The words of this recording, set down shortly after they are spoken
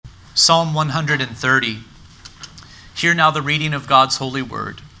Psalm 130. Hear now the reading of God's holy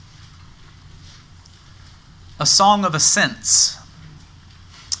word. A song of ascents.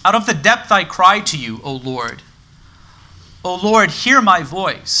 Out of the depth I cry to you, O Lord. O Lord, hear my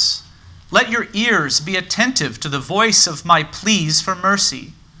voice. Let your ears be attentive to the voice of my pleas for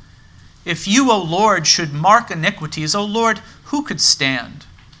mercy. If you, O Lord, should mark iniquities, O Lord, who could stand?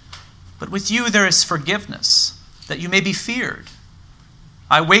 But with you there is forgiveness, that you may be feared.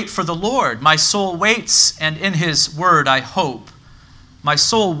 I wait for the Lord. My soul waits, and in his word I hope. My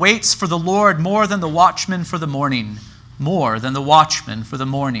soul waits for the Lord more than the watchman for the morning, more than the watchman for the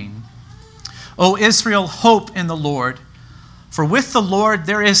morning. O Israel, hope in the Lord. For with the Lord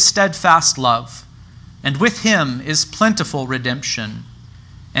there is steadfast love, and with him is plentiful redemption,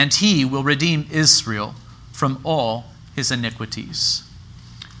 and he will redeem Israel from all his iniquities.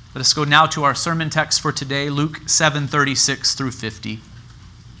 Let us go now to our sermon text for today, Luke 7:36 through 50.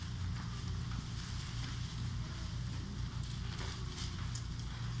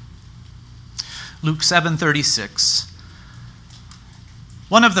 Luke 7:36.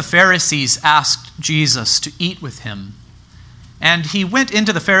 One of the Pharisees asked Jesus to eat with him, and he went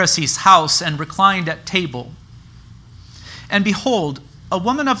into the Pharisee's house and reclined at table. And behold, a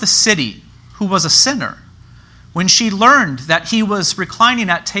woman of the city, who was a sinner, when she learned that he was reclining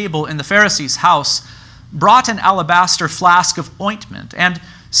at table in the Pharisee's house, brought an alabaster flask of ointment, and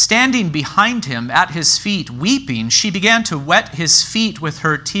standing behind him at his feet, weeping, she began to wet his feet with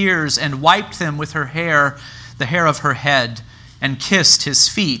her tears and wiped them with her hair, the hair of her head, and kissed his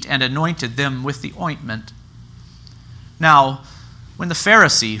feet and anointed them with the ointment. Now, when the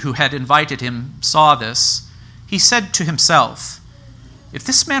Pharisee who had invited him saw this, he said to himself, "If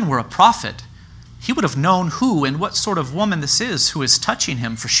this man were a prophet, he would have known who and what sort of woman this is who is touching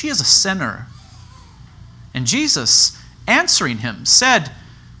him, for she is a sinner." And Jesus, answering him, said,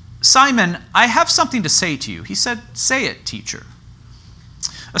 "Simon, I have something to say to you." He said, "Say it, teacher."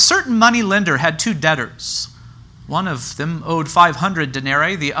 A certain money lender had two debtors. One of them owed 500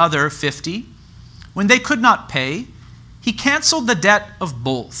 denarii, the other 50. When they could not pay, he canceled the debt of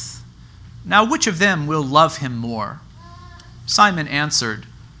both. Now which of them will love him more? Simon answered,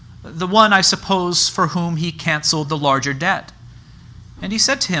 "The one, I suppose, for whom he canceled the larger debt." And he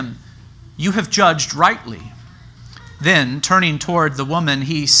said to him, "You have judged rightly." Then, turning toward the woman,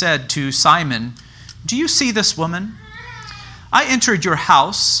 he said to Simon, "Do you see this woman? I entered your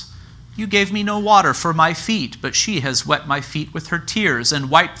house. You gave me no water for my feet, but she has wet my feet with her tears and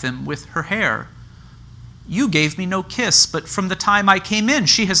wiped them with her hair. You gave me no kiss, but from the time I came in,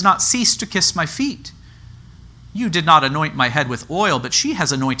 she has not ceased to kiss my feet. You did not anoint my head with oil, but she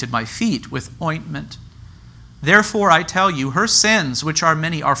has anointed my feet with ointment. Therefore I tell you, her sins, which are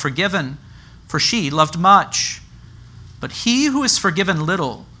many, are forgiven, for she loved much. But he who is forgiven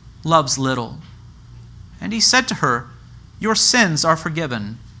little loves little." And he said to her, "Your sins are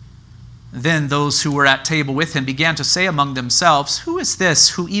forgiven." Then those who were at table with him began to say among themselves, "Who is this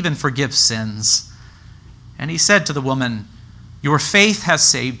who even forgives sins?" And he said to the woman, "Your faith has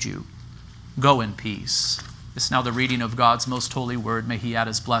saved you. Go in peace." This is now the reading of God's most holy word. May he add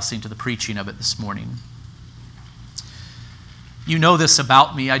his blessing to the preaching of it this morning. You know this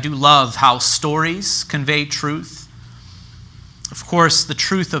about me. I do love how stories convey truth. Of course, the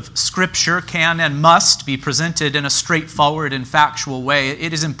truth of Scripture can and must be presented in a straightforward and factual way.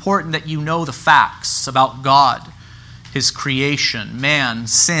 It is important that you know the facts about God, his creation, man,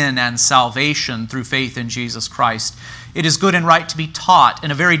 sin, and salvation through faith in Jesus Christ. It is good and right to be taught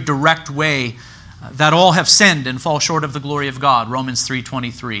in a very direct way that all have sinned and fall short of the glory of God, Romans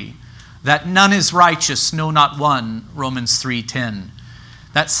 3:23. That none is righteous, no, not one, Romans 3:10.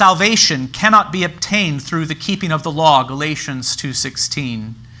 That salvation cannot be obtained through the keeping of the law, Galatians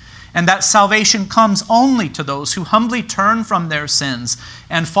 2:16. And that salvation comes only to those who humbly turn from their sins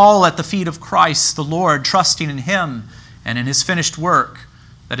and fall at the feet of Christ the Lord, trusting in him and in his finished work,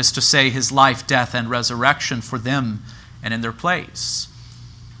 that is to say, his life, death, and resurrection for them and in their place.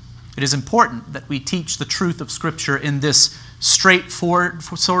 It is important that we teach the truth of Scripture in this straightforward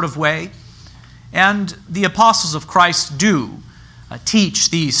sort of way. And the apostles of Christ do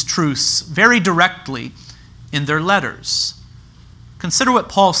teach these truths very directly in their letters. Consider what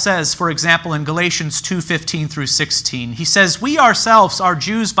Paul says, for example, in Galatians 2:15 through 16. He says, "We ourselves are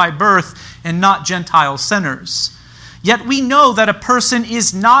Jews by birth and not Gentile sinners. Yet we know that a person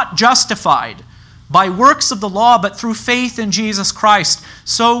is not justified by works of the law, but through faith in Jesus Christ.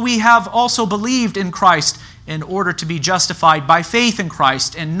 So we have also believed in Christ in order to be justified by faith in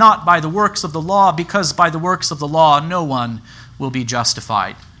Christ and not by the works of the law, because by the works of the law no one will be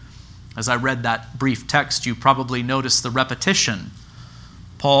justified." As I read that brief text, you probably noticed the repetition.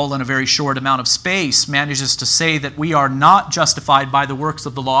 Paul, in a very short amount of space, manages to say that we are not justified by the works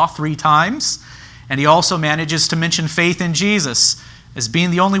of the law 3 times, and he also manages to mention faith in Jesus as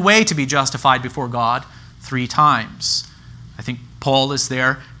being the only way to be justified before God 3 times. I think Paul is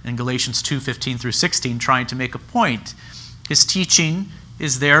there in Galatians 2:15 through 16 trying to make a point. His teaching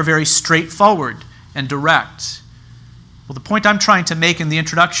is there very straightforward and direct. Well, the point I'm trying to make in the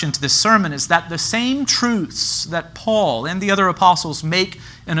introduction to this sermon is that the same truths that Paul and the other apostles make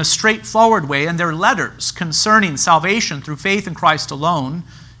in a straightforward way in their letters concerning salvation through faith in Christ alone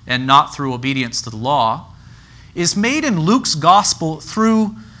and not through obedience to the law is made in Luke's gospel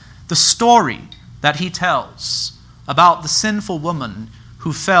through the story that he tells about the sinful woman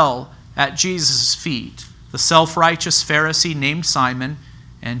who fell at Jesus' feet, the self-righteous Pharisee named Simon,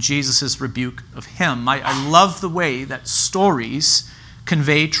 and Jesus' rebuke of him. I love the way that stories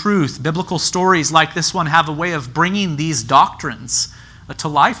convey truth. Biblical stories like this one have a way of bringing these doctrines to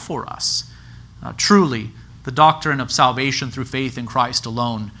life for us. Truly, the doctrine of salvation through faith in Christ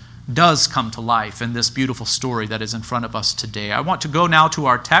alone does come to life in this beautiful story that is in front of us today. I want to go now to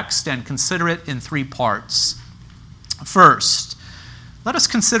our text and consider it in 3 parts. First, let us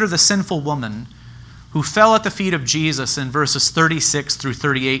consider the sinful woman who fell at the feet of Jesus in verses 36 through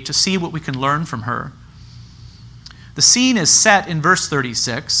 38 to see what we can learn from her. The scene is set in verse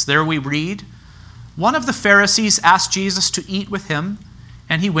 36. There we read, "One of the Pharisees asked Jesus to eat with him,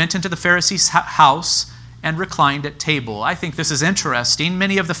 and he went into the Pharisee's house and reclined at table." I think this is interesting.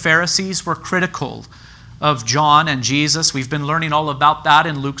 Many of the Pharisees were critical of John and Jesus. We've been learning all about that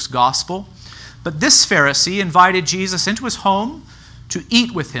in Luke's gospel. But this Pharisee invited Jesus into his home to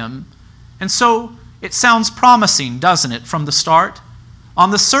eat with him. And so it sounds promising, doesn't it, from the start?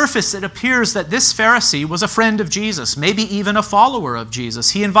 On the surface, it appears that this Pharisee was a friend of Jesus, maybe even a follower of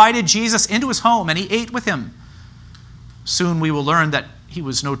Jesus. He invited Jesus into his home and he ate with him. Soon we will learn that he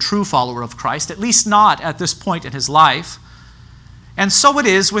was no true follower of Christ, at least not at this point in his life. And so it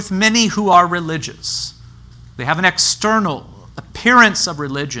is with many who are religious. They have an external appearance of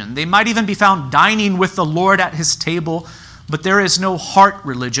religion. They might even be found dining with the Lord at his table, but there is no heart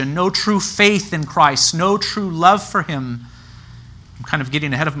religion, no true faith in Christ, no true love for him. I'm kind of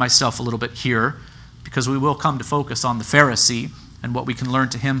getting ahead of myself a little bit here because we will come to focus on the Pharisee and what we can learn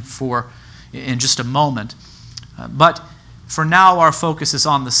to him in just a moment. But for now, our focus is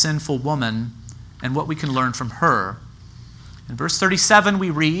on the sinful woman and what we can learn from her. In verse 37, we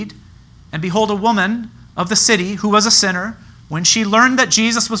read, "And behold, a woman of the city who was a sinner, when she learned that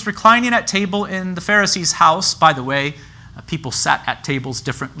Jesus was reclining at table in the Pharisee's house," by the way, people sat at tables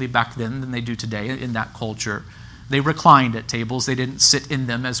differently back then than they do today in that culture. They reclined at tables. They didn't sit in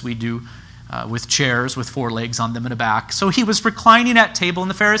them as we do with chairs with 4 legs on them and a back. So he was reclining at table in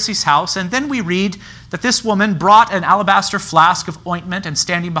the Pharisee's house, and then we read that this woman brought an alabaster flask of ointment, and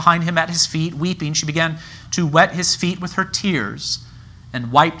standing behind him at his feet, weeping, she began to wet his feet with her tears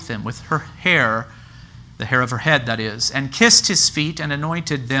and wiped them with her hair, the hair of her head, that is, and kissed his feet and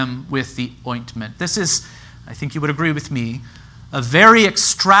anointed them with the ointment. This is, I think you would agree with me, a very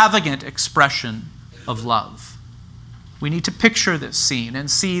extravagant expression of love. We need to picture this scene and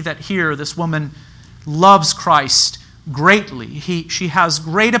see that here this woman loves Christ greatly. She has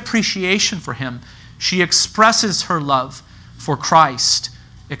great appreciation for him. She expresses her love for Christ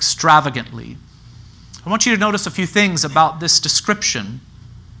extravagantly. I want you to notice a few things about this description.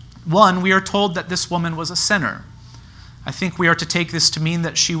 One, we are told that this woman was a sinner. I think we are to take this to mean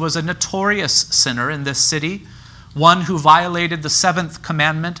that she was a notorious sinner in this city, one who violated the 7th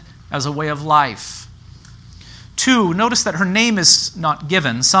commandment as a way of life. 2, notice that her name is not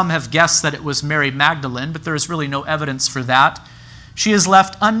given. Some have guessed that it was Mary Magdalene, but there is really no evidence for that. She is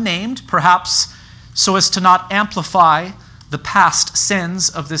left unnamed, perhaps so as to not amplify the past sins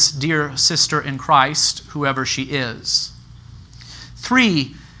of this dear sister in Christ, whoever she is.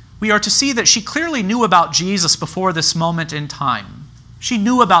 3, we are to see that she clearly knew about Jesus before this moment in time. She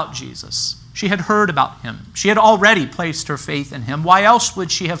knew about Jesus. She had heard about him. She had already placed her faith in him. Why else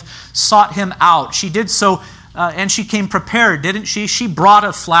would she have sought him out? She did so, and she came prepared, didn't she? She brought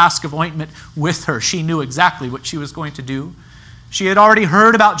a flask of ointment with her. She knew exactly what she was going to do. She had already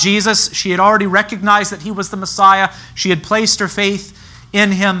heard about Jesus. She had already recognized that he was the Messiah. She had placed her faith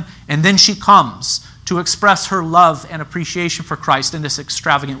in him, and then she comes to express her love and appreciation for Christ in this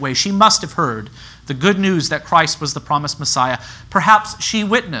extravagant way. She must have heard the good news that Christ was the promised Messiah. Perhaps she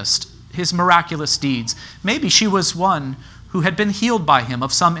witnessed his miraculous deeds. Maybe she was one who had been healed by him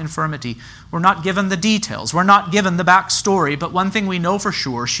of some infirmity. We're not given the details. We're not given the backstory, but one thing we know for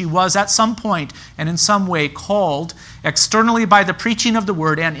sure, she was at some point and in some way called externally by the preaching of the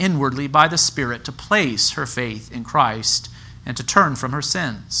word and inwardly by the Spirit to place her faith in Christ and to turn from her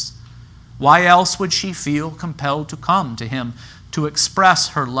sins. Why else would she feel compelled to come to him to express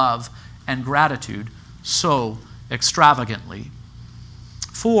her love and gratitude so extravagantly?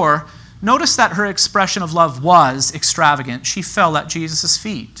 For, notice that her expression of love was extravagant. She fell at Jesus'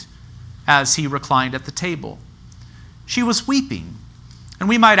 feet as he reclined at the table. She was weeping. And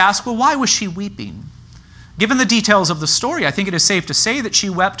we might ask, well, why was she weeping? Given the details of the story, I think it is safe to say that she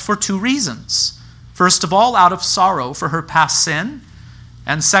wept for two reasons. First of all, out of sorrow for her past sin,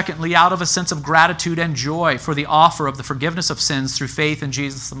 and secondly, out of a sense of gratitude and joy for the offer of the forgiveness of sins through faith in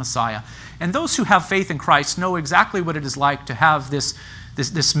Jesus the Messiah. And those who have faith in Christ know exactly what it is like to have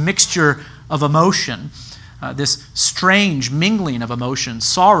this mixture of emotion, this strange mingling of emotion,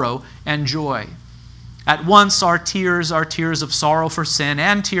 sorrow and joy. At once our tears are tears of sorrow for sin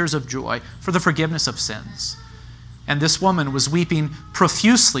and tears of joy for the forgiveness of sins. And this woman was weeping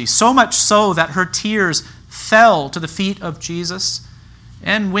profusely, so much so that her tears fell to the feet of Jesus.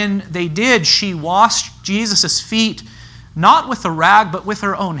 And when they did, she washed Jesus' feet, not with a rag, but with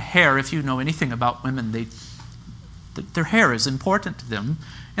her own hair. If you know anything about women, their hair is important to them.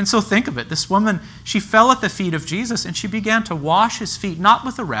 And so think of it. This woman, she fell at the feet of Jesus and she began to wash his feet, not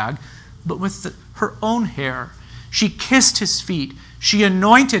with a rag, but with her own hair. She kissed his feet. She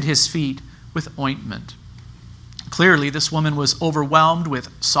anointed his feet with ointment. Clearly, this woman was overwhelmed with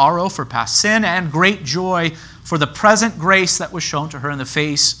sorrow for past sin and great joy for the present grace that was shown to her in the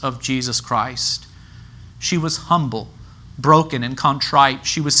face of Jesus Christ. She was humble, broken, and contrite.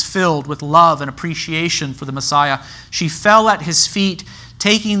 She was filled with love and appreciation for the Messiah. She fell at his feet,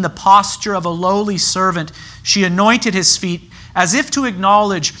 taking the posture of a lowly servant. She anointed his feet as if to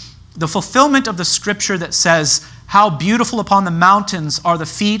acknowledge the fulfillment of the scripture that says, "How beautiful upon the mountains are the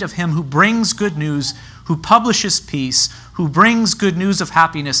feet of him who brings good news, who publishes peace, who brings good news of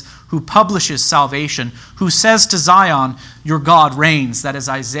happiness, who publishes salvation, who says to Zion, your God reigns." That is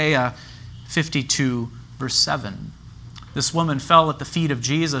Isaiah 52, verse 7. This woman fell at the feet of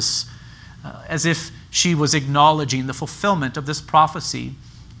Jesus as if she was acknowledging the fulfillment of this prophecy.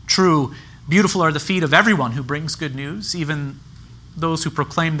 True, beautiful are the feet of everyone who brings good news, even those who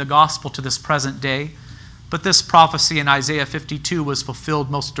proclaim the gospel to this present day. But this prophecy in Isaiah 52 was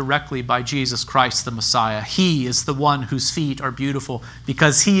fulfilled most directly by Jesus Christ the Messiah. He is the one whose feet are beautiful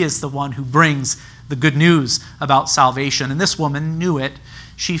because he is the one who brings the good news about salvation. And this woman knew it.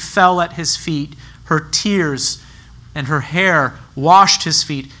 She fell at his feet. Her tears and her hair washed his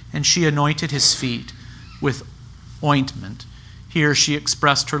feet, and she anointed his feet with ointment. Here she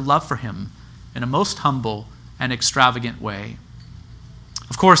expressed her love for him in a most humble and extravagant way.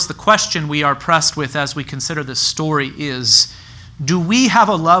 Of course, the question we are pressed with as we consider this story is, do we have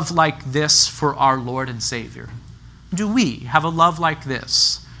a love like this for our Lord and Savior? Do we have a love like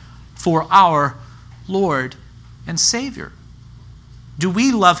this for our Lord and Savior? Do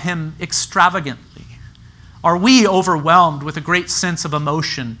we love him extravagantly? Are we overwhelmed with a great sense of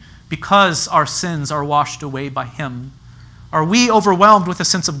emotion because our sins are washed away by him? Are we overwhelmed with a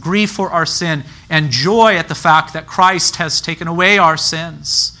sense of grief for our sin and joy at the fact that Christ has taken away our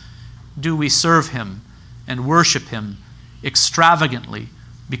sins? Do we serve him and worship him extravagantly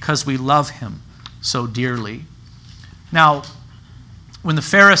because we love him so dearly? Now, when the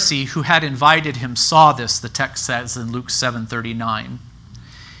Pharisee who had invited him saw this, the text says in Luke 7:39,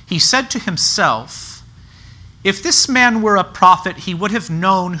 he said to himself, "If this man were a prophet, he would have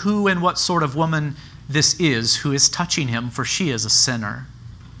known who and what sort of woman this is who is touching him, for she is a sinner."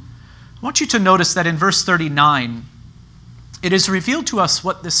 I want you to notice that in verse 39, it is revealed to us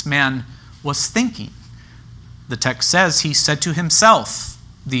what this man was thinking. The text says he said to himself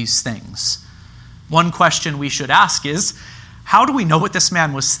these things. One question we should ask is, how do we know what this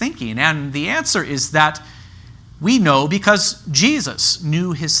man was thinking? And the answer is that we know because Jesus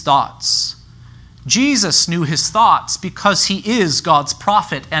knew his thoughts. Jesus knew his thoughts because he is God's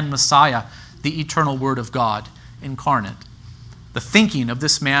prophet and Messiah, the eternal Word of God incarnate. The thinking of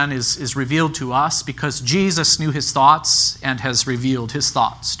this man is revealed to us because Jesus knew his thoughts and has revealed his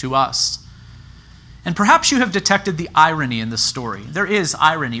thoughts to us. And perhaps you have detected the irony in this story. There is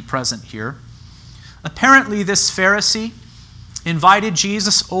irony present here. Apparently, this Pharisee invited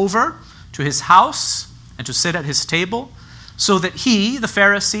Jesus over to his house and to sit at his table so that he, the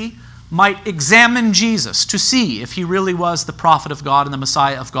Pharisee, might examine Jesus to see if he really was the prophet of God and the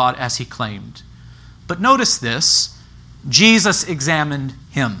Messiah of God as he claimed. But notice this, Jesus examined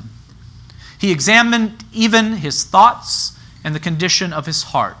him. He examined even his thoughts and the condition of his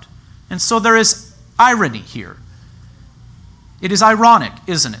heart. And so there is irony here. It is ironic,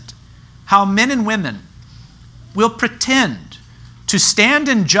 isn't it? How men and women will pretend to stand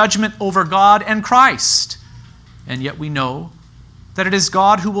in judgment over God and Christ, And yet we know that it is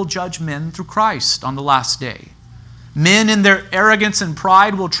God who will judge men through Christ on the last day. Men in their arrogance and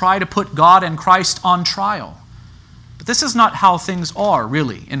pride will try to put God and Christ on trial. But this is not how things are,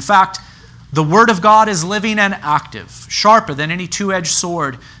 really. In fact, the Word of God is living and active, sharper than any two-edged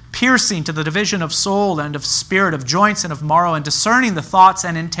sword, piercing to the division of soul and of spirit, of joints and of marrow, and discerning the thoughts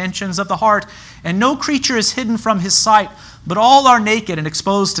and intentions of the heart. And no creature is hidden from his sight, but all are naked and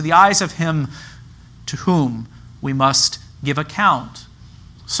exposed to the eyes of him to whom we must give account.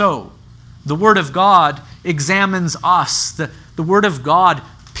 So, the Word of God examines us. The Word of God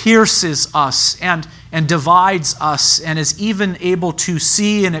pierces us and divides us, and is even able to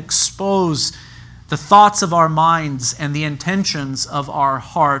see and expose the thoughts of our minds and the intentions of our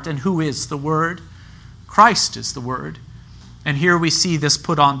heart. And who is the Word? Christ is the Word. And here we see this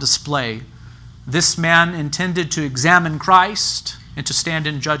put on display. This man intended to examine Christ and to stand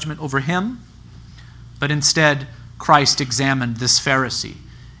in judgment over him, but instead Christ examined this Pharisee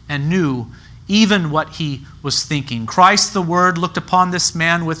and knew even what he was thinking. Christ, the Word, looked upon this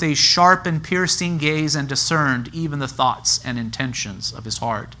man with a sharp and piercing gaze and discerned even the thoughts and intentions of his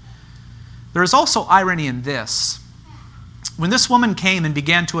heart. There is also irony in this. When this woman came and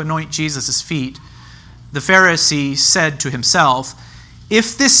began to anoint Jesus' feet, the Pharisee said to himself,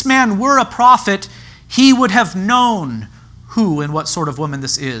 "If this man were a prophet, he would have known who and what sort of woman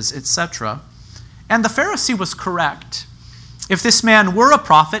this is," etc. And the Pharisee was correct. If this man were a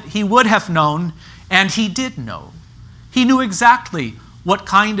prophet, he would have known, and he did know. He knew exactly what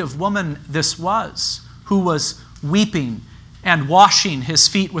kind of woman this was, who was weeping and washing his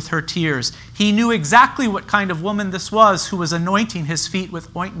feet with her tears. He knew exactly what kind of woman this was, who was anointing his feet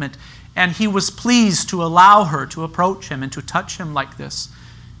with ointment, and he was pleased to allow her to approach him and to touch him like this.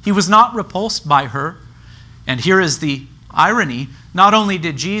 He was not repulsed by her. And here is the irony. Not only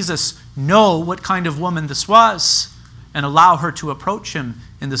did Jesus know what kind of woman this was and allow her to approach him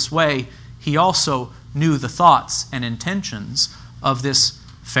in this way, he also knew the thoughts and intentions of this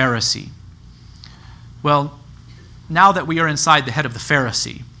Pharisee. Well, now that we are inside the head of the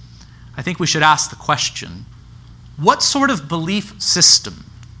Pharisee, I think we should ask the question, what sort of belief system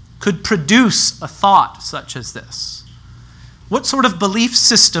could produce a thought such as this? What sort of belief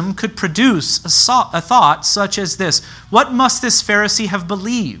system could produce a thought such as this? What must this Pharisee have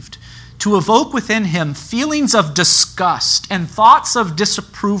believed to evoke within him feelings of disgust and thoughts of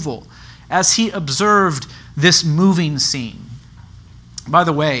disapproval as he observed this moving scene? By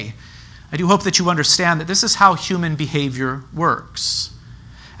the way, I do hope that you understand that this is how human behavior works.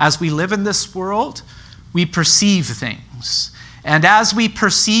 As we live in this world, we perceive things. And as we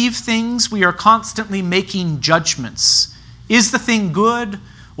perceive things, we are constantly making judgments. Is the thing good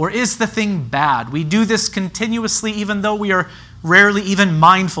or is the thing bad? We do this continuously, even though we are rarely even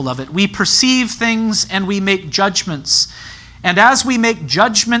mindful of it. We perceive things and we make judgments. And as we make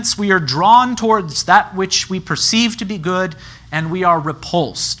judgments, we are drawn towards that which we perceive to be good, and we are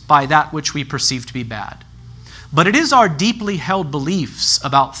repulsed by that which we perceive to be bad. But it is our deeply held beliefs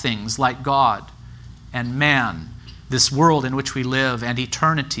about things like God and man, this world in which we live, and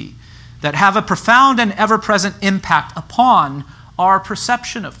eternity, that have a profound and ever-present impact upon our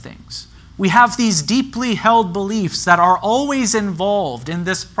perception of things. We have these deeply held beliefs that are always involved in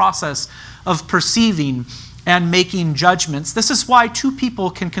this process of perceiving and making judgments. This is why two people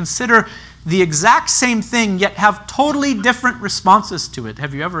can consider the exact same thing yet have totally different responses to it.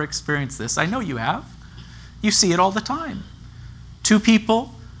 Have you ever experienced this? I know you have. You see it all the time. Two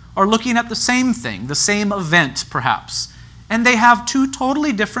people are looking at the same thing, the same event perhaps, and they have two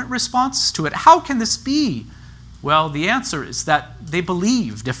totally different responses to it. How can this be? Well, the answer is that they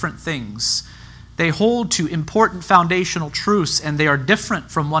believe different things. They hold to important foundational truths, and they are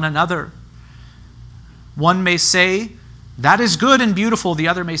different from one another. One may say, that is good and beautiful. The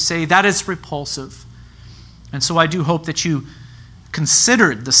other may say, that is repulsive. And so I do hope that you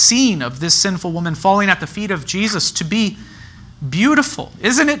considered the scene of this sinful woman falling at the feet of Jesus to be beautiful.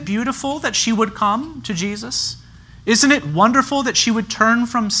 Isn't it beautiful that she would come to Jesus? Isn't it wonderful that she would turn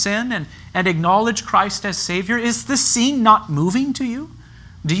from sin and acknowledge Christ as Savior? Is this scene not moving to you?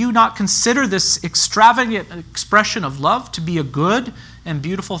 Do you not consider this extravagant expression of love to be a good and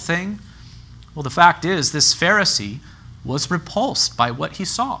beautiful thing? Well, the fact is, this Pharisee was repulsed by what he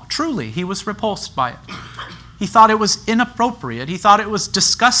saw. Truly, he was repulsed by it. He thought it was inappropriate. He thought it was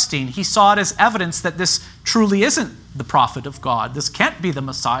disgusting. He saw it as evidence that this truly isn't the prophet of God. This can't be the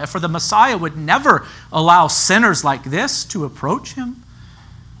Messiah, for the Messiah would never allow sinners like this to approach him.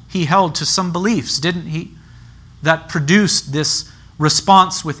 He held to some beliefs, didn't he, that produced this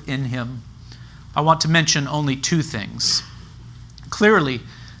response within him. I want to mention only two things. Clearly,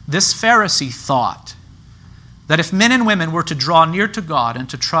 this Pharisee thought that if men and women were to draw near to God and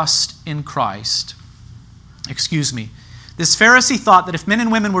to trust in Christ, this Pharisee thought that if men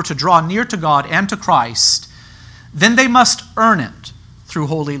and women were to draw near to God and to Christ, then they must earn it through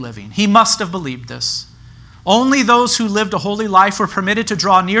holy living. He must have believed this. Only those who lived a holy life were permitted to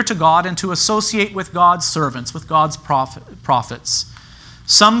draw near to God and to associate with God's servants, with God's prophets.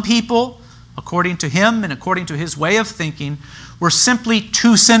 Some people, according to him and according to his way of thinking, were simply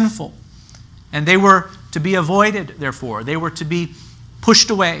too sinful, and they were to be avoided, therefore. They were to be pushed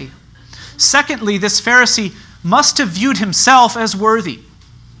away. Secondly, this Pharisee must have viewed himself as worthy.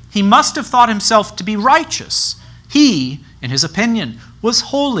 He must have thought himself to be righteous. He, in his opinion, was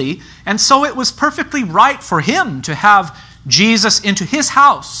holy, and so it was perfectly right for him to have Jesus into his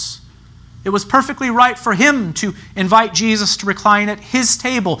house. It was perfectly right for him to invite Jesus to recline at his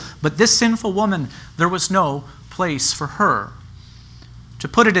table. But this sinful woman, there was no place for her. To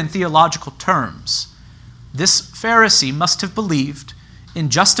put it in theological terms, this Pharisee must have believed in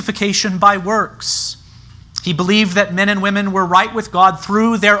justification by works. He believed that men and women were right with God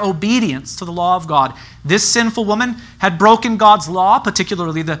through their obedience to the law of God. This sinful woman had broken God's law,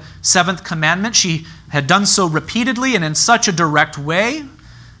 particularly the seventh commandment. She had done so repeatedly and in such a direct way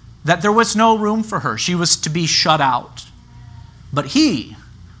that there was no room for her. She was to be shut out. But he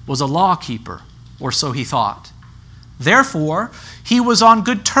was a lawkeeper, or so he thought. Therefore, he was on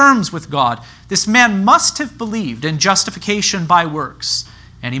good terms with God. This man must have believed in justification by works,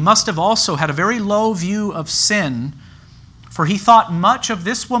 and he must have also had a very low view of sin, for he thought much of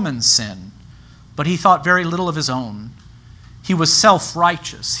this woman's sin, but he thought very little of his own. He was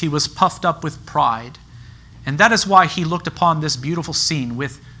self-righteous. He was puffed up with pride, and that is why he looked upon this beautiful scene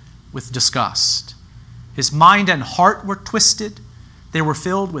with disgust. His mind and heart were twisted. They were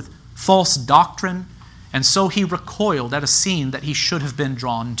filled with false doctrine, and so he recoiled at a scene that he should have been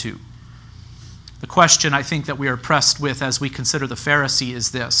drawn to. The question I think that we are pressed with as we consider the Pharisee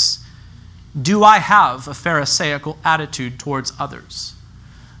is this: do I have a Pharisaical attitude towards others?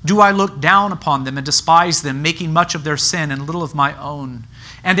 Do I look down upon them and despise them, making much of their sin and little of my own?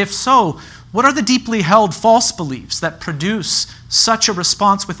 And if so, what are the deeply held false beliefs that produce such a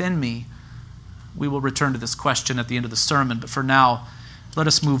response within me? We will return to this question at the end of the sermon, but for now, let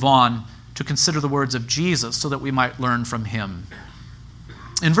us move on to consider the words of Jesus so that we might learn from him.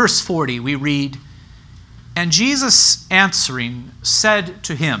 In verse 40, we read, "And Jesus answering said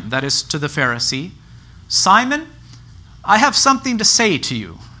to him," that is to the Pharisee, "Simon, I have something to say to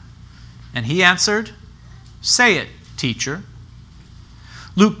you." And he answered, "Say it, teacher."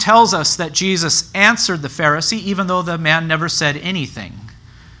 Luke tells us that Jesus answered the Pharisee even though the man never said anything.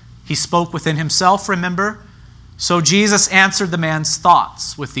 He spoke within himself, remember? So Jesus answered the man's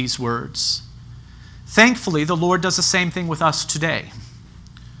thoughts with these words. Thankfully, the Lord does the same thing with us today.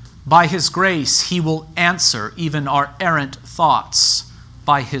 By his grace, he will answer even our errant thoughts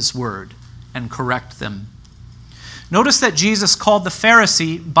by his word and correct them. Notice that Jesus called the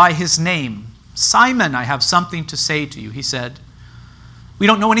Pharisee by his name. "Simon, I have something to say to you," he said. We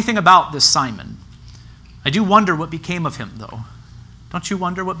don't know anything about this Simon. I do wonder what became of him, though. Don't you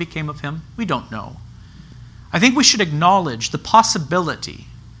wonder what became of him? We don't know. I think we should acknowledge the possibility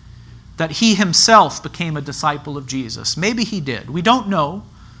that he himself became a disciple of Jesus. Maybe he did. We don't know,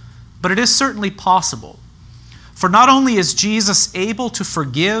 but it is certainly possible. For not only is Jesus able to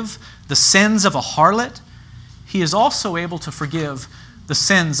forgive the sins of a harlot, he is also able to forgive the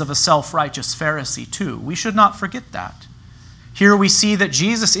sins of a self-righteous Pharisee too. We should not forget that. Here we see that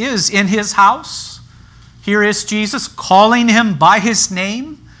Jesus is in his house. Here is Jesus calling him by his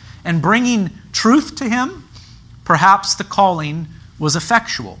name and bringing truth to him. Perhaps the calling was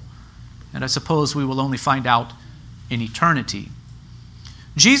effectual, and I suppose we will only find out in eternity.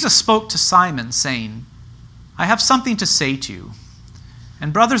 Jesus spoke to Simon, saying, "I have something to say to you."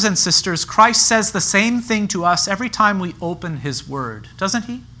 And brothers and sisters, Christ says the same thing to us every time we open his word, doesn't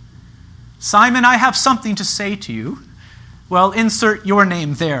he? "Simon, I have something to say to you." Well, insert your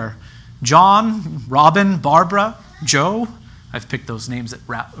name there. John, Robin, Barbara, Joe. I've picked those names at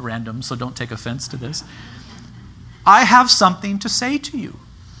random, so don't take offense to this. I have something to say to you.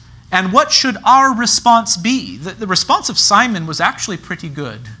 And what should our response be? The response of Simon was actually pretty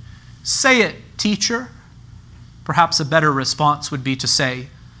good. "Say it, teacher." Perhaps a better response would be to say,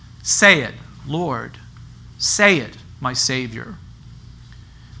 "Say it, Lord. Say it, my Savior."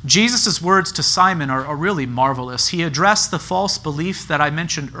 Jesus' words to Simon are really marvelous. He addressed the false belief that I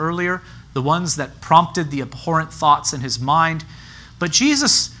mentioned earlier, the ones that prompted the abhorrent thoughts in his mind. But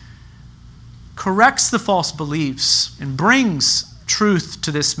Jesus corrects the false beliefs and brings truth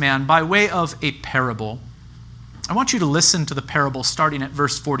to this man by way of a parable. I want you to listen to the parable starting at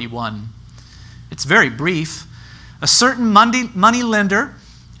verse 41. It's very brief, A certain money lender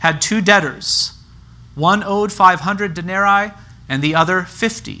had two debtors. One owed 500 denarii and the other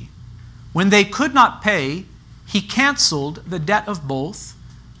 50. When they could not pay, he canceled the debt of both.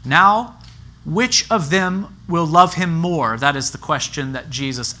 Now, which of them will love him more? That is the question that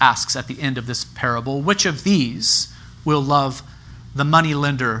Jesus asks at the end of this parable. Which of these will love the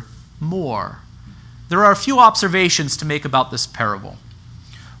moneylender more? There are a few observations to make about this parable.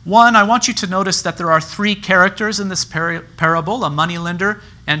 One, I want you to notice that there are three characters in this parable, a moneylender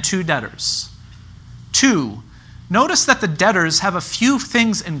and two debtors. Two, notice that the debtors have a few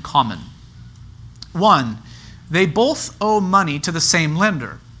things in common. One, they both owe money to the same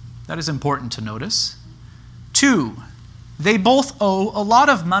lender. That is important to notice. Two, they both owe a lot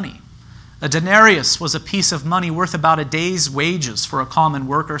of money. A denarius was a piece of money worth about a day's wages for a common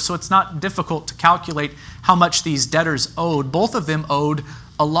worker, so it's not difficult to calculate how much these debtors owed. Both of them owed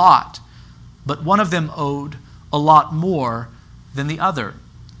a lot, but one of them owed a lot more than the other.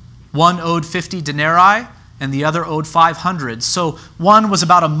 One owed 50 denarii and the other owed 500. So one was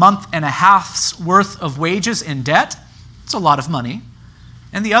about a month and a half's worth of wages in debt. It's a lot of money.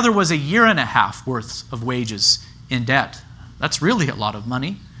 And the other was a year and a half worth of wages in debt. That's really a lot of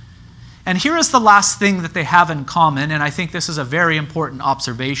money. And here is the last thing that they have in common, and I think this is a very important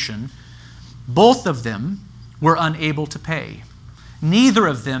observation. Both of them were unable to pay. Neither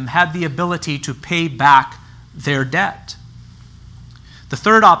of them had the ability to pay back their debt. The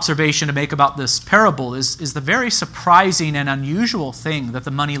third observation to make about this parable is the very surprising and unusual thing that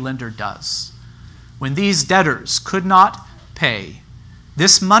the moneylender does. When these debtors could not pay,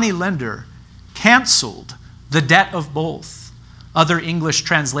 this moneylender canceled the debt of both. Other English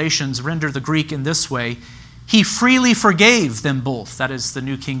translations render the Greek in this way: he freely forgave them both. That is the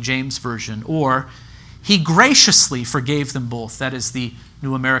New King James Version. Or he graciously forgave them both. That is the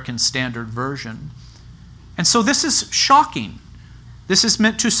New American Standard Version. And so this is shocking. This is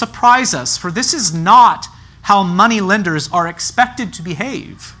meant to surprise us, for this is not how money lenders are expected to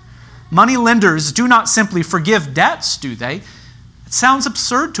behave. Money lenders do not simply forgive debts, do they? It sounds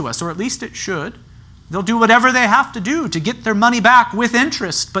absurd to us, or at least it should. They'll do whatever they have to do to get their money back with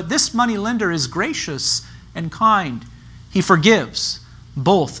interest, but this money lender is gracious and kind. He forgives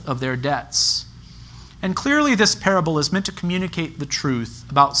both of their debts. And clearly this parable is meant to communicate the truth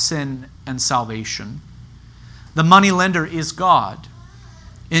about sin and salvation. The moneylender is God.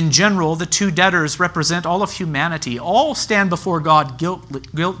 In general, the two debtors represent all of humanity. All stand before God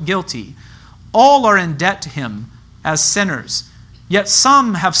guilty. All are in debt to him as sinners. Yet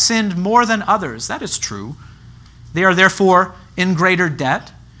some have sinned more than others. That is true. They are therefore in greater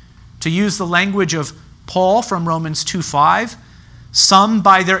debt. To use the language of Paul from Romans 2:5, some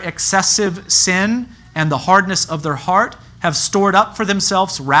by their excessive sin and the hardness of their heart have stored up for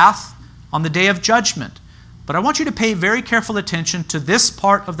themselves wrath on the day of judgment. But I want you to pay very careful attention to this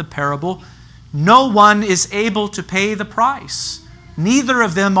part of the parable. No one is able to pay the price. Neither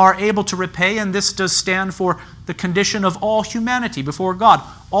of them are able to repay, and this does stand for the condition of all humanity before God.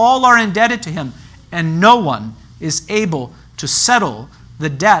 All are indebted to him, and no one is able to settle the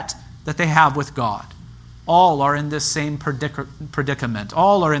debt that they have with God. All are in this same predicament.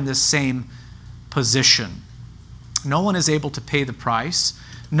 All are in this same position. No one is able to pay the price.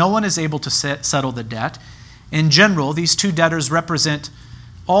 No one is able to settle the debt. In general, these two debtors represent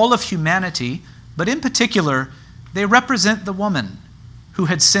all of humanity, but in particular, they represent the woman who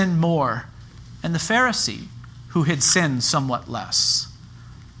had sinned more and the Pharisee who had sinned somewhat less.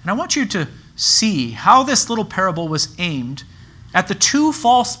 And I want you to see how this little parable was aimed at the two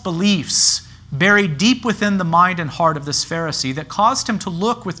false beliefs buried deep within the mind and heart of this Pharisee that caused him to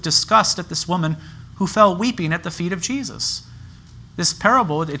look with disgust at this woman who fell weeping at the feet of Jesus. This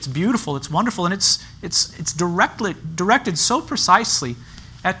parable, it's beautiful, it's wonderful, and it's directed so precisely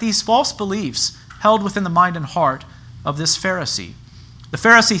at these false beliefs held within the mind and heart of this Pharisee. The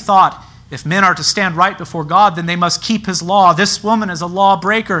Pharisee thought, if men are to stand right before God, then they must keep his law. This woman is a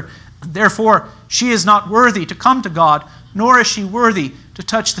lawbreaker. Therefore, she is not worthy to come to God, nor is she worthy to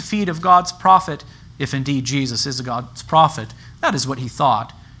touch the feet of God's prophet, if indeed Jesus is God's prophet. That is what he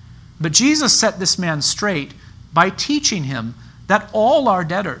thought. But Jesus set this man straight by teaching him that all are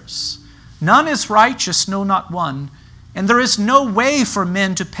debtors. None is righteous, no, not one. And there is no way for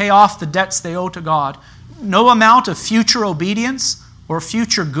men to pay off the debts they owe to God. No amount of future obedience or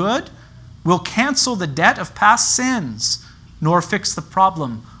future good will cancel the debt of past sins, nor fix the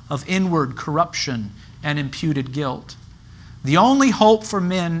problem of inward corruption and imputed guilt. The only hope for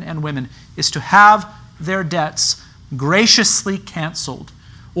men and women is to have their debts graciously canceled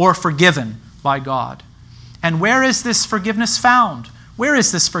or forgiven by God. And where is this forgiveness found? Where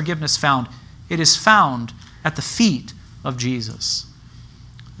is this forgiveness found? It is found at the feet of Jesus.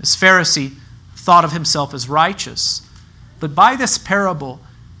 This Pharisee thought of himself as righteous, but by this parable,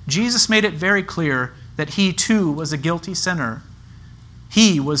 Jesus made it very clear that he too was a guilty sinner.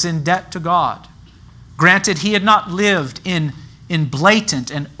 He was in debt to God. Granted, he had not lived in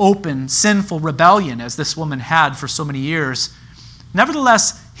blatant and open sinful rebellion as this woman had for so many years.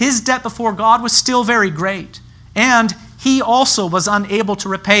 Nevertheless, his debt before God was still very great, and he also was unable to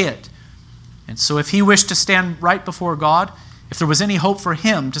repay it. And so if he wished to stand right before God, if there was any hope for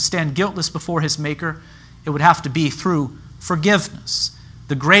him to stand guiltless before his Maker, it would have to be through forgiveness,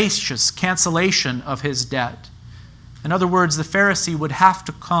 the gracious cancellation of his debt. In other words, the Pharisee would have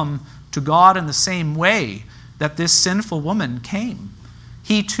to come to God in the same way that this sinful woman came.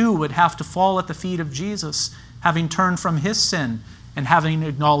 He too would have to fall at the feet of Jesus, having turned from his sin and having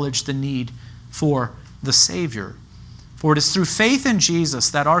acknowledged the need for the Savior. For it is through faith in Jesus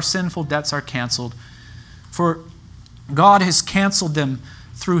that our sinful debts are canceled. For God has canceled them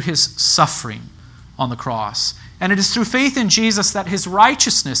through his suffering on the cross. And it is through faith in Jesus that his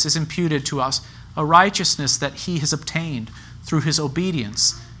righteousness is imputed to us, a righteousness that he has obtained through his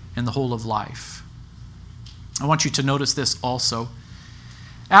obedience in the whole of life. I want you to notice this also.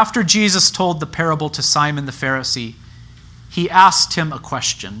 After Jesus told the parable to Simon the Pharisee, he asked him a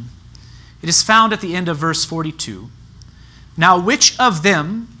question. It is found at the end of verse 42. Now, which of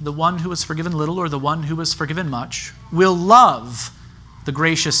them, the one who was forgiven little or the one who was forgiven much, will love the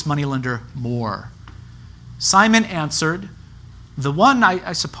gracious moneylender more? Simon answered, the one,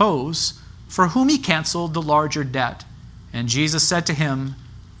 I suppose, for whom he canceled the larger debt. And Jesus said to him,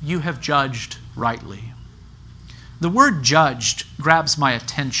 you have judged rightly. The word judged grabs my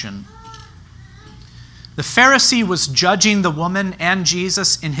attention. The Pharisee was judging the woman and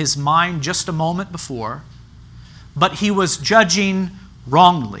Jesus in his mind just a moment before, but he was judging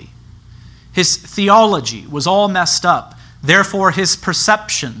wrongly. His theology was all messed up. Therefore, his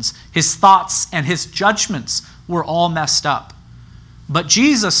perceptions, his thoughts, and his judgments were all messed up. But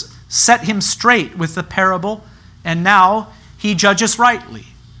Jesus set him straight with the parable, and now he judges rightly.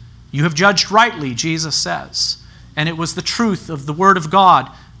 You have judged rightly, Jesus says. And it was the truth of the Word of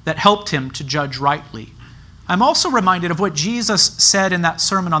God that helped him to judge rightly. I'm also reminded of what Jesus said in that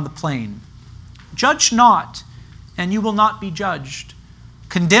Sermon on the Plain. Judge not, and you will not be judged.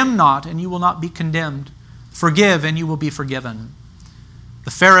 Condemn not, and you will not be condemned. Forgive, and you will be forgiven.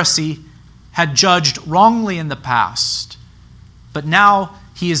 The Pharisee had judged wrongly in the past, but now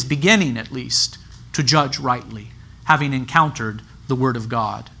he is beginning, at least, to judge rightly, having encountered the Word of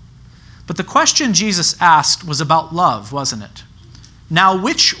God. But the question Jesus asked was about love, wasn't it? Now,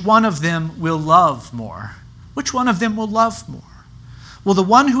 which one of them will love more? Which one of them will love more? Will the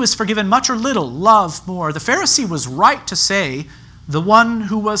one who is forgiven much or little love more? The Pharisee was right to say, the one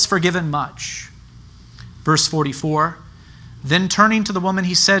who was forgiven much. Verse 44, then turning to the woman,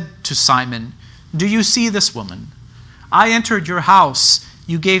 he said to Simon, do you see this woman? I entered your house.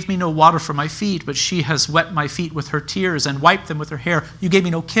 You gave me no water for my feet, but she has wet my feet with her tears and wiped them with her hair. You gave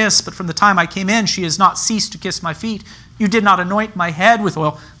me no kiss, but from the time I came in, she has not ceased to kiss my feet. You did not anoint my head with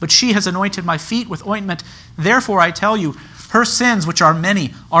oil, but she has anointed my feet with ointment. Therefore I tell you, her sins, which are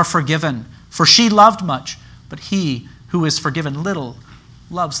many, are forgiven. For she loved much, but he who is forgiven little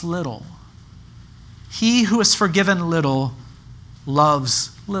loves little. He who is forgiven little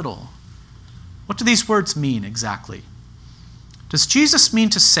loves little. What do these words mean exactly? Does Jesus mean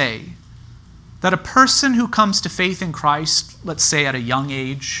to say that a person who comes to faith in Christ, let's say at a young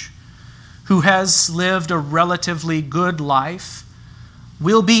age, who has lived a relatively good life,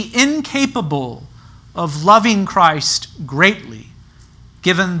 will be incapable of loving Christ greatly,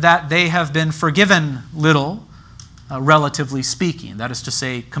 given that they have been forgiven little, relatively speaking, that is to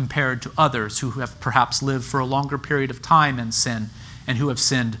say, compared to others who have perhaps lived for a longer period of time in sin and who have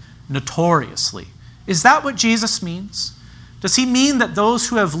sinned notoriously? Is that what Jesus means? Does he mean that those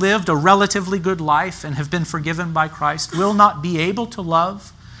who have lived a relatively good life and have been forgiven by Christ will not be able to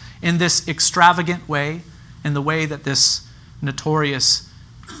love in this extravagant way, in the way that this notorious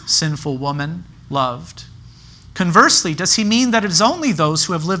sinful woman loved? Conversely, does he mean that it is only those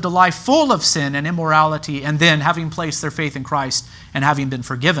who have lived a life full of sin and immorality and then, having placed their faith in Christ and having been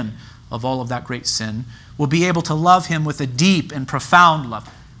forgiven of all of that great sin, will be able to love him with a deep and profound love?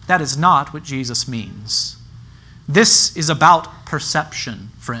 That is not what Jesus means. This is about perception,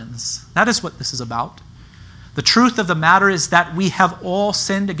 friends. That is what this is about. The truth of the matter is that we have all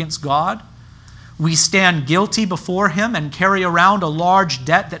sinned against God. We stand guilty before him and carry around a large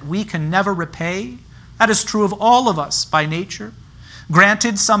debt that we can never repay. That is true of all of us by nature.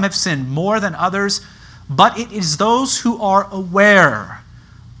 Granted, some have sinned more than others, but it is those who are aware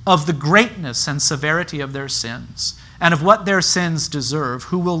of the greatness and severity of their sins and of what their sins deserve,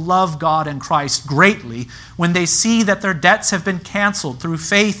 who will love God and Christ greatly when they see that their debts have been canceled through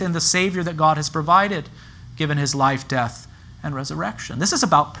faith in the Savior that God has provided, given his life, death, and resurrection. This is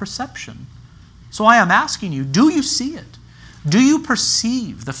about perception. So I am asking you, do you see it? Do you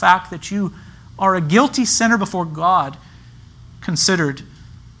perceive the fact that you are a guilty sinner before God, considered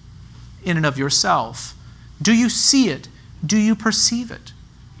in and of yourself? Do you see it? Do you perceive it?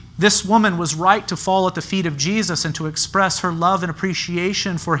 This woman was right to fall at the feet of Jesus and to express her love and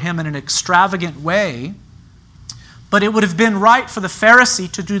appreciation for him in an extravagant way, but it would have been right for the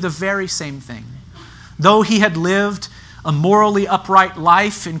Pharisee to do the very same thing. Though he had lived a morally upright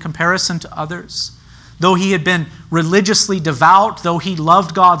life in comparison to others, though he had been religiously devout, though he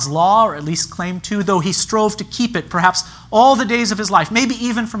loved God's law, or at least claimed to, though he strove to keep it perhaps all the days of his life, maybe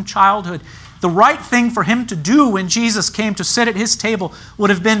even from childhood, the right thing for him to do when Jesus came to sit at his table would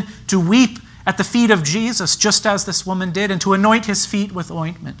have been to weep at the feet of Jesus, just as this woman did, and to anoint his feet with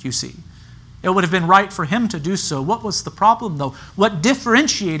ointment, you see. It would have been right for him to do so. What was the problem, though? What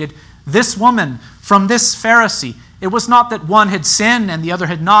differentiated this woman from this Pharisee? It was not that one had sinned and the other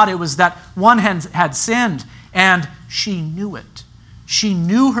had not. It was that one had sinned and she knew it. She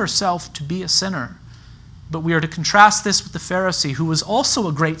knew herself to be a sinner. But we are to contrast this with the Pharisee, who was also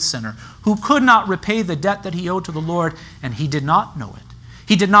a great sinner, who could not repay the debt that he owed to the Lord, and he did not know it.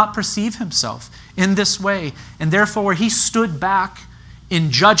 He did not perceive himself in this way, and therefore he stood back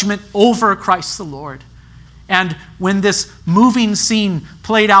in judgment over Christ the Lord. And when this moving scene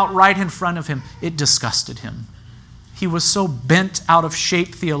played out right in front of him, it disgusted him. He was so bent out of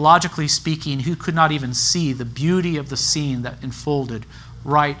shape, theologically speaking, he could not even see the beauty of the scene that unfolded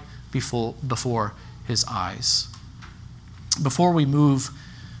right before his eyes. Before we move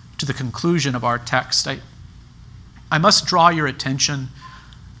to the conclusion of our text, I must draw your attention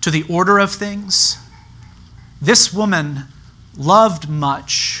to the order of things. This woman loved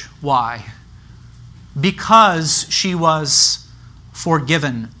much. Why? Because she was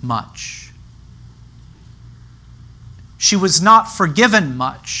forgiven much. She was not forgiven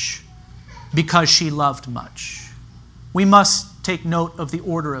much because she loved much. We must take note of the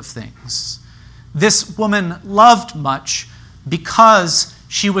order of things. This woman loved much because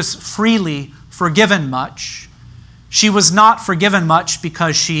she was freely forgiven much. She was not forgiven much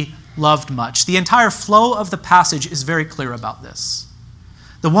because she loved much. The entire flow of the passage is very clear about this.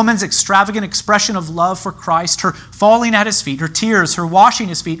 The woman's extravagant expression of love for Christ, her falling at his feet, her tears, her washing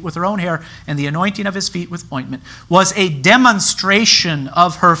his feet with her own hair, and the anointing of his feet with ointment, was a demonstration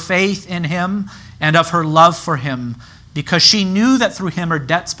of her faith in him and of her love for him, because she knew that through him her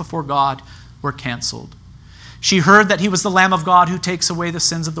debts before God were canceled. She heard that he was the Lamb of God who takes away the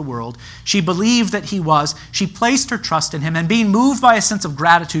sins of the world. She believed that he was. She placed her trust in him, and being moved by a sense of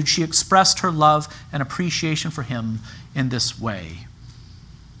gratitude, she expressed her love and appreciation for him in this way.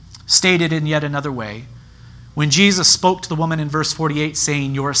 Stated in yet another way, when Jesus spoke to the woman in verse 48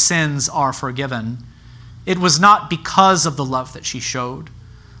 saying, "Your sins are forgiven," it was not because of the love that she showed.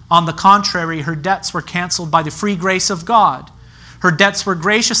 On the contrary, her debts were canceled by the free grace of God. Her debts were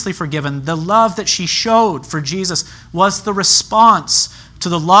graciously forgiven. The love that she showed for Jesus was the response to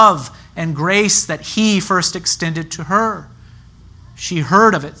the love and grace that he first extended to her. She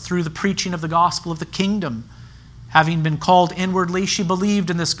heard of it through the preaching of the gospel of the kingdom. Having been called inwardly, she believed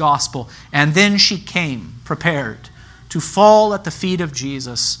in this gospel, and then she came prepared to fall at the feet of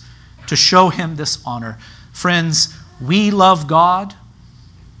Jesus to show him this honor. Friends, we love God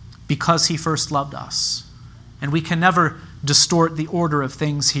because he first loved us, and we can never distort the order of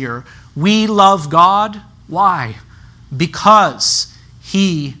things here. We love God. Why? Because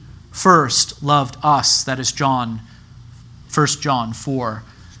he first loved us. That is 1 John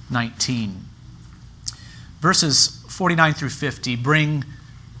 4:19. Verses 49 through 50 bring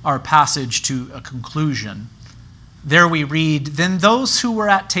our passage to a conclusion. There we read, "Then those who were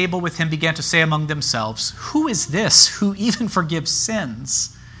at table with him began to say among themselves, 'Who is this who even forgives sins?'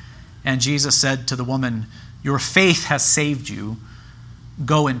 And Jesus said to the woman, 'Your faith has saved you.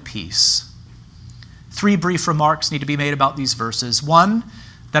 Go in peace.'" 3 brief remarks need to be made about these verses. One,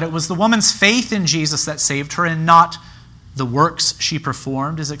 that it was the woman's faith in Jesus that saved her and not the works she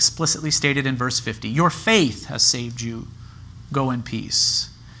performed, is explicitly stated in verse 50. Your faith has saved you. Go in peace.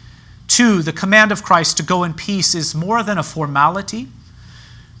 2, the command of Christ to go in peace is more than a formality.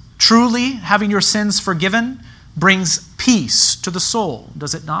 Truly, having your sins forgiven brings peace to the soul,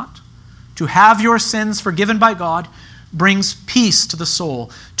 does it not? To have your sins forgiven by God brings peace to the soul.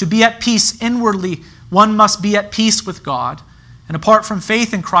 To be at peace inwardly, one must be at peace with God. And apart from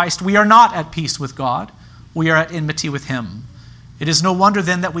faith in Christ, we are not at peace with God. We are at enmity with him. It is no wonder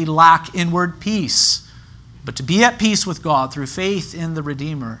then that we lack inward peace. But to be at peace with God through faith in the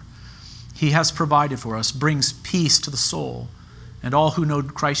Redeemer He has provided for us brings peace to the soul. And all who know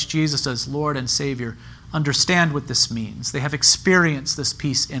Christ Jesus as Lord and Savior understand what this means. They have experienced this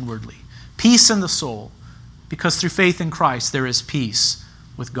peace inwardly. Peace in the soul, because through faith in Christ there is peace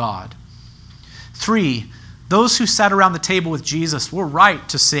with God. 3, those who sat around the table with Jesus were right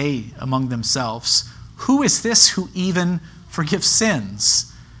to say among themselves, "Who is this who even forgives sins?"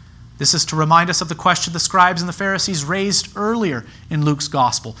 This is to remind us of the question the scribes and the Pharisees raised earlier in Luke's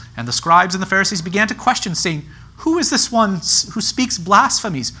gospel. And the scribes and the Pharisees began to question, saying, "Who is this one who speaks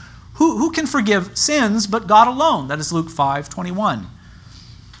blasphemies? Who can forgive sins but God alone?" That is Luke 5:21.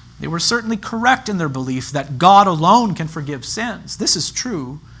 They were certainly correct in their belief that God alone can forgive sins. This is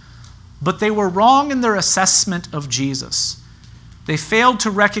true. But they were wrong in their assessment of Jesus. They failed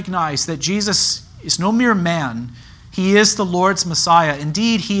to recognize that Jesus is no mere man. He is the Lord's Messiah.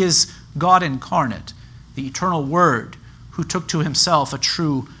 Indeed, He is God incarnate, the eternal Word, who took to Himself a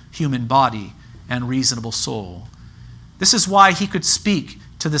true human body and reasonable soul. This is why He could speak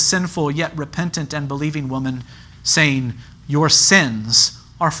to the sinful yet repentant and believing woman, saying, "Your sins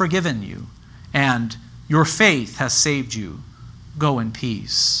are forgiven you, and your faith has saved you. Go in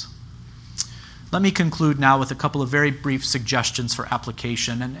peace." Let me conclude now with a couple of very brief suggestions for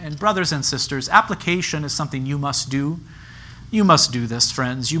application. And brothers and sisters, application is something you must do. You must do this,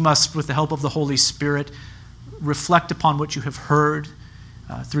 friends. You must, with the help of the Holy Spirit, reflect upon what you have heard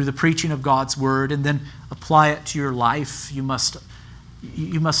through the preaching of God's Word, and then apply it to your life. You must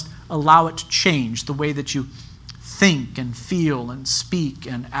allow it to change the way that you think and feel and speak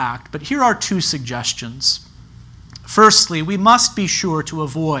and act. But here are 2 suggestions. Firstly, we must be sure to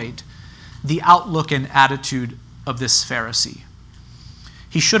avoid the outlook and attitude of this Pharisee.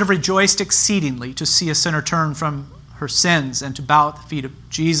 He should have rejoiced exceedingly to see a sinner turn from her sins and to bow at the feet of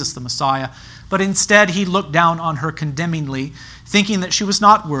Jesus, the Messiah. But instead, he looked down on her condemningly, thinking that she was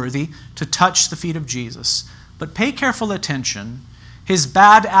not worthy to touch the feet of Jesus. But pay careful attention. His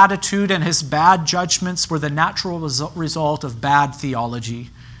bad attitude and his bad judgments were the natural result of bad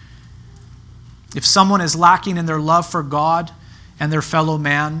theology. If someone is lacking in their love for God and their fellow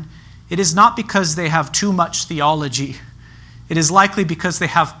man, it is not because they have too much theology. It is likely because they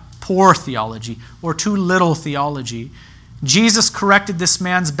have poor theology or too little theology. Jesus corrected this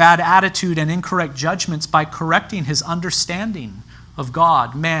man's bad attitude and incorrect judgments by correcting his understanding of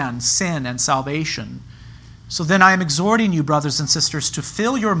God, man, sin, and salvation. So then I am exhorting you, brothers and sisters, to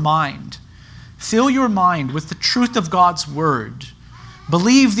fill your mind with the truth of God's Word.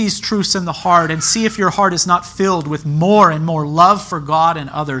 Believe these truths in the heart and see if your heart is not filled with more and more love for God and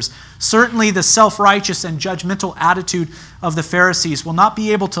others. Certainly the self-righteous and judgmental attitude of the Pharisees will not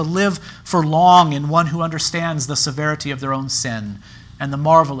be able to live for long in one who understands the severity of their own sin and the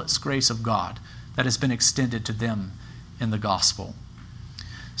marvelous grace of God that has been extended to them in the gospel.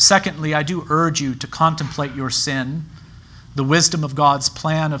 Secondly, I do urge you to contemplate your sin, the wisdom of God's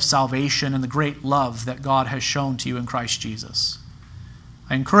plan of salvation, and the great love that God has shown to you in Christ Jesus.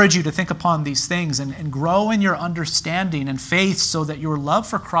 I encourage you to think upon these things and grow in your understanding and faith so that your love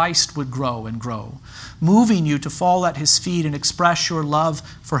for Christ would grow and grow, moving you to fall at His feet and express your love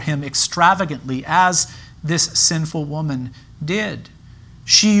for Him extravagantly as this sinful woman did.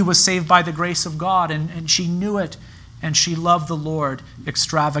 She was saved by the grace of God, and she knew it, and she loved the Lord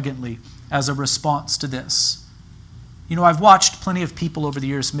extravagantly as a response to this. You know, I've watched plenty of people over the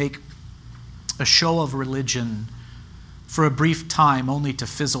years make a show of religion for a brief time only to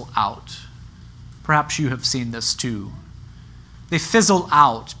fizzle out. Perhaps you have seen this too. They fizzle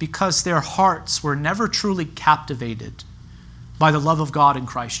out because their hearts were never truly captivated by the love of God in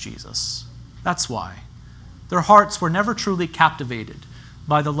Christ Jesus. That's why. Their hearts were never truly captivated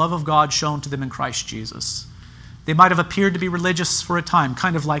by the love of God shown to them in Christ Jesus. They might have appeared to be religious for a time,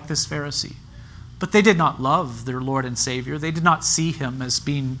 kind of like this Pharisee, but they did not love their Lord and Savior. They did not see Him as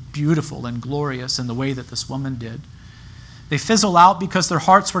being beautiful and glorious in the way that this woman did. They fizzle out because their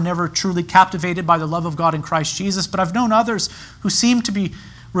hearts were never truly captivated by the love of God in Christ Jesus. But I've known others who seem to be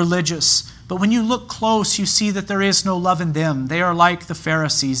religious, but when you look close, you see that there is no love in them. They are like the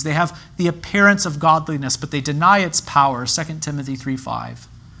Pharisees. They have the appearance of godliness, but they deny its power, 2 Timothy 3:5.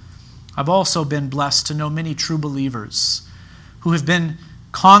 I've also been blessed to know many true believers who have been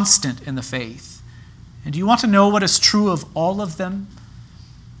constant in the faith. And do you want to know what is true of all of them?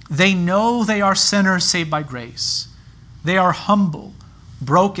 They know they are sinners saved by grace. They are humble,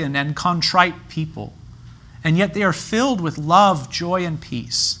 broken, and contrite people, and yet they are filled with love, joy, and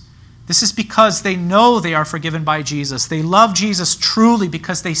peace. This is because they know they are forgiven by Jesus. They love Jesus truly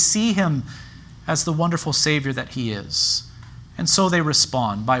because they see Him as the wonderful Savior that He is. And so they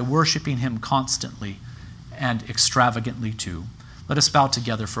respond by worshiping him constantly and extravagantly too. Let us bow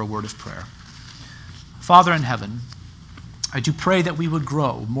together for a word of prayer. Father in heaven, I do pray that we would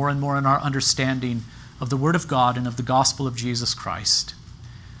grow more and more in our understanding of the Word of God and of the gospel of Jesus Christ.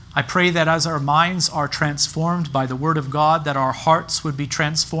 I pray that as our minds are transformed by the Word of God, that our hearts would be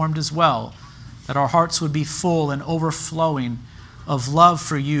transformed as well, that our hearts would be full and overflowing of love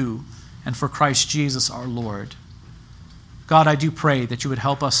for you and for Christ Jesus our Lord. God, I do pray that you would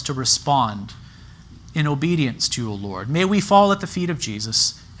help us to respond in obedience to you, O Lord. May we fall at the feet of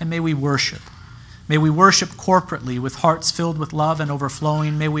Jesus, and may we worship. May we worship corporately with hearts filled with love and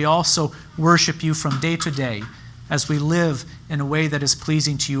overflowing. May we also worship you from day to day as we live in a way that is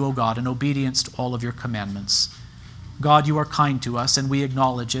pleasing to you, O God, in obedience to all of your commandments. God, you are kind to us, and we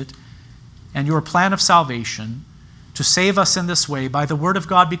acknowledge it. And your plan of salvation to save us in this way by the Word of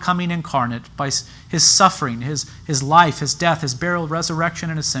God becoming incarnate, by his suffering, his life, his death, his burial, resurrection,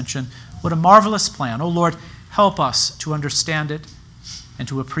 and ascension. What a marvelous plan. O Lord, help us to understand it and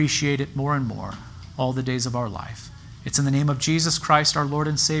to appreciate it more and more all the days of our life. It's in the name of Jesus Christ, our Lord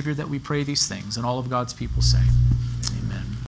and Savior, that we pray these things, and all of God's people say, Amen.